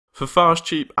For fast,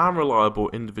 cheap and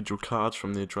reliable individual cards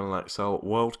from the Adrenalyn XL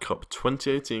World Cup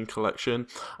 2018 collection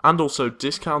and also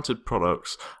discounted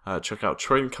products, check out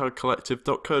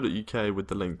tradingcardcollective.co.uk with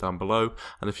the link down below,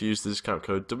 and if you use the discount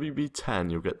code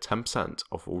WB10 you'll get 10%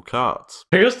 off all cards.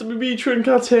 Hey guys, WB Trading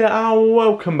Cards here and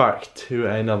welcome back to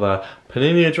another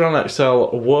Panini Adrenalyn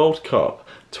XL World Cup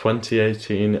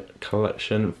 2018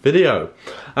 collection video.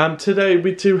 Today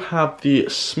we do have the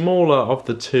smaller of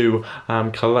the two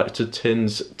collector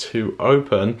tins to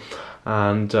open,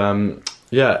 and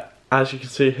yeah, as you can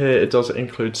see here, it does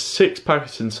include 6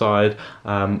 packets inside,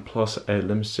 plus a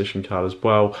limited edition card as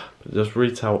well. But it does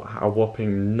retail a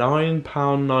whopping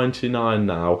 £9.99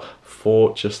 now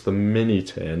for just the mini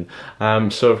tin.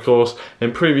 So of course,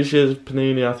 in previous years of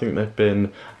Panini, I think they've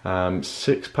been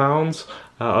 £6,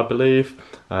 I believe,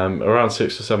 around £6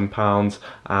 or £7,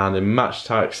 and in match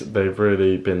tax they've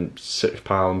really been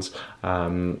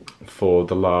 £6 for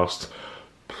the last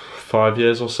 5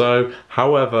 years or so.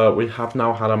 However, we have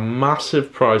now had a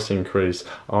massive price increase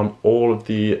on all of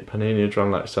the Panini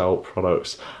Adrenalyn XL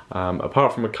products,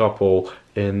 apart from a couple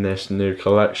in this new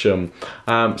collection.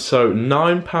 So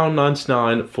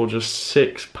 £9.99 for just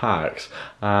 6 packs,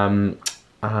 and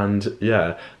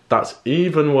yeah, that's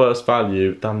even worse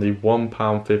value than the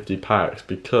 £1.50 packs,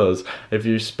 because if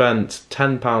you spent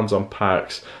 £10 on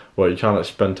packs, well, you can't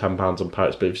actually spend £10 on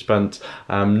packs, but if you spent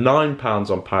 £9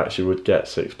 on packs, you would get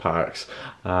 6 packs,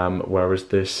 whereas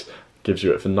this gives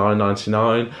you it for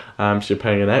 £9.99, so you're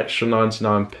paying an extra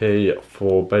 99p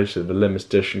for basically the limited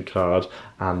edition card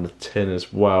and the tin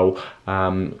as well.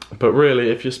 But really,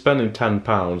 if you're spending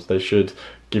 £10, they should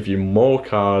give you more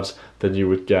cards than you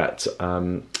would get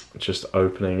just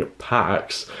opening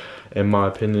packs, in my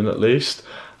opinion at least.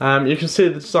 You can see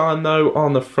the design though.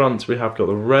 On the front we have got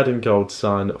the red and gold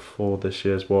design for this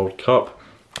year's World Cup,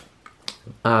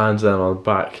 and then on the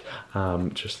back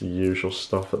just the usual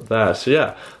stuff up there. So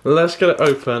yeah, let's get it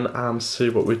open and see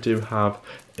what we do have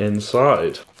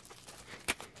inside.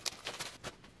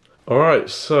 Alright,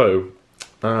 so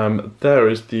there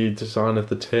is the design of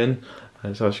the tin.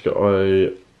 It's actually got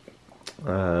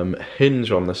a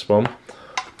hinge on this one,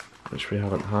 which we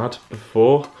haven't had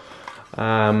before.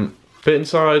 But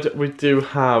inside we do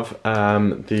have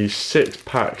the 6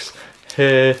 packs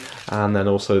here, and then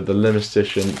also the limited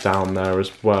edition down there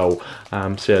as well.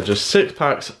 So yeah, just 6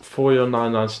 packs for your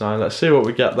 £9.99. Let's see what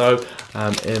we get though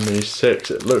in these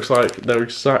 6. It looks like they're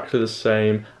exactly the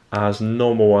same as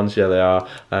normal ones. Yeah, they are.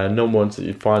 Normal ones that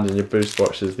you'd find in your booster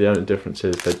boxes. The only difference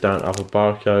is they don't have a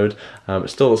barcode.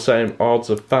 It's still the same odds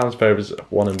of fans' favourites at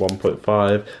 1 in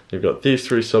 1.5. You've got these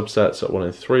 3 subsets at 1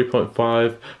 in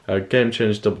 3.5. Game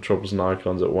Changers, Double Troubles and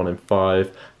Icons at 1 in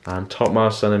 5. And Top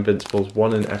Mouse and Invincibles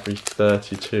 1 in every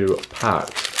 32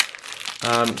 packs.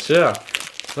 So yeah,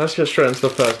 let's get straight into the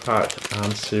first pack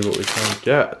and see what we can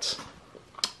get.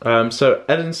 So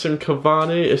Edinson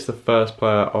Cavani is the first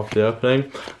player of the opening,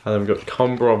 and then we've got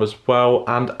Kombrov as well,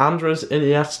 and Andres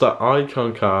Iniesta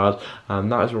icon card,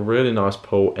 and that is a really nice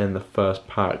pull in the first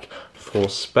pack for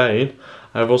Spain.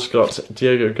 I've also got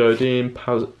Diego Godin,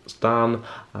 Pazdan,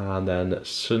 and then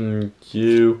Sun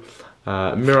Yu,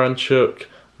 Miranchuk,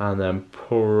 and then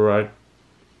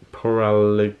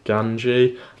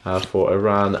Poraliganji for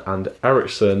Iran, and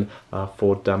Eriksson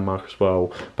for Denmark as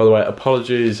well. By the way,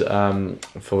 apologies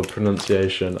for the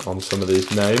pronunciation on some of these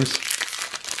names.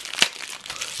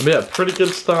 But yeah, pretty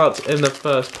good start in the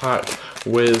first pack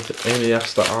with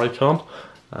Iniesta icon.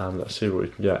 Let's see what we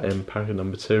can get in packet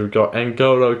number 2. We've got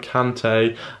N'Golo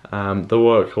Kante, the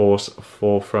workhorse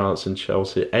for France and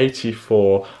Chelsea,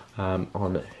 84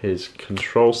 on his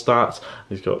control stats.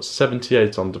 He's got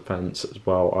 78 on defence as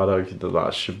well. I'd argue that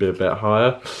that should be a bit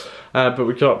higher. But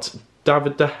we've got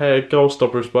David De Gea, goal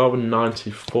stopper as well, with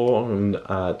 94 on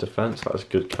defence. That's a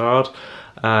good card.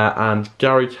 And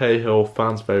Gary Cahill,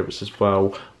 fans' favourites as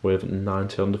well, with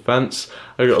 90 on defence.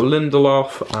 I've got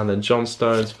Lindelof, and then John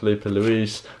Stones, Felipe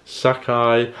Luis,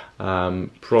 Sakai,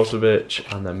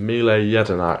 Brozovic, and then Mile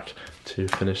Jedinak to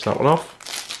finish that one off.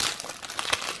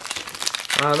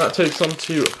 And that takes us on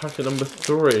to packet number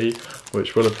 3,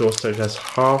 which will of course take us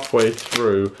halfway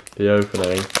through the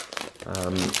opening,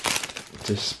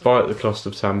 despite the cost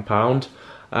of £10.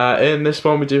 In this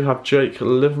one we do have Jake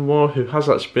Livermore, who has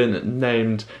actually been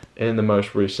named in the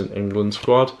most recent England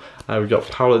squad. We've got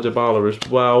Paulo Dybala as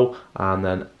well, and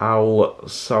then Al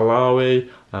Salawi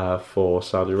for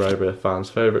Saudi Arabia, fans'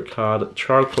 favourite card.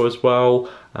 Charco as well,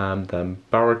 then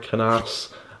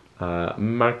Barakanas,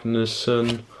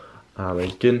 Magnussen,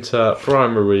 Ginter,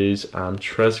 Brian Ruiz, and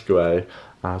Trezeguet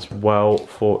as well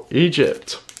for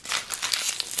Egypt.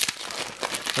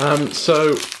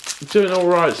 So doing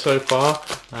alright so far,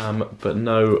 but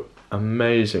no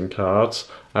amazing cards.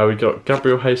 We got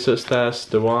Gabriel Jesus there,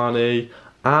 Stuani,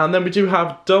 and then we do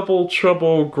have Double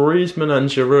Trouble, Griezmann and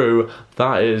Giroud.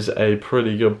 That is a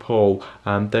pretty good pull.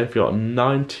 They've got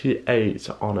 98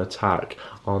 on attack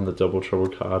on the Double Trouble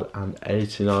card and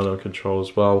 89 on control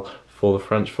as well for the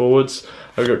French forwards.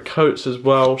 We've got Coates as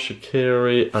well,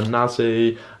 Shaqiri,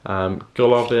 Anazi,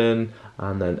 Golovin,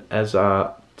 and then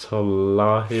Eza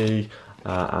Tolahi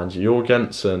and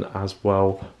Jorgensen as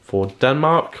well for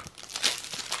Denmark.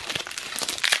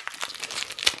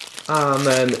 And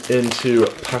then into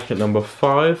packet number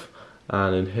 5,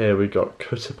 and in here we got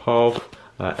Kutipov,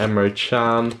 Emre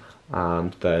Can,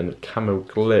 and then Kamil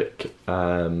Glik,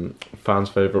 fans'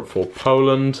 favourite for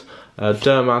Poland,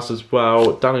 Dermaz as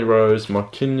well, Danny Rose,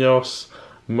 Marquinhos,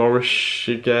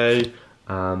 Morishige,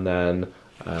 and then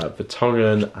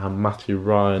Vertonghen and Matthew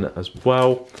Ryan as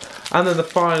well. And then the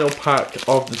final pack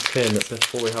of the tin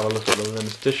before we have a look at the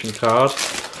limited edition card.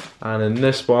 And in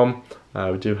this one,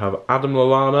 we do have Adam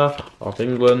Lallana of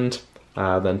England,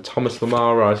 then Thomas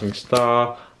Lamar, Rising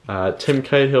Star, Tim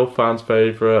Cahill, fans'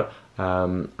 favourite,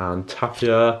 and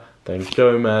Tapia, then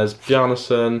Gomez,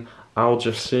 Bjarnason, Al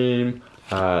Jassim,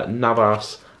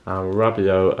 Navas, and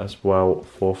Rabiot as well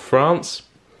for France.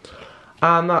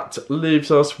 And that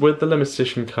leaves us with the limited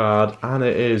edition card, and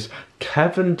it is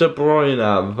Kevin De Bruyne.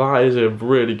 That is a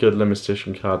really good limited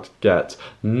edition card to get.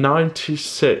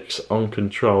 96 on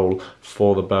control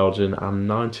for the Belgian and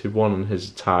 91 on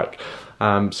his attack.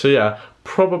 So yeah,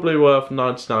 probably worth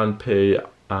 99p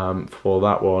for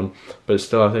that one. But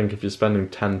still, I think if you're spending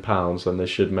 £10, then they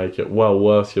should make it well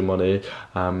worth your money,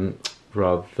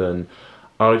 rather than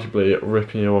arguably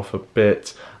ripping you off a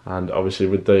bit. And obviously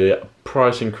with the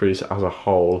price increase as a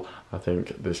whole, I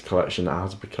think this collection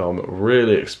has become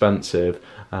really expensive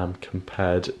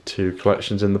compared to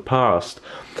collections in the past.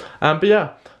 But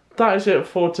yeah, that is it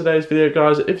for today's video,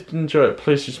 guys. If you did enjoy it,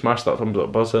 please do smash that thumbs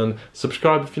up button.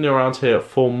 Subscribe if you're new around here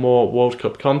for more World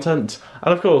Cup content.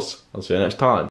 And of course, I'll see you next time.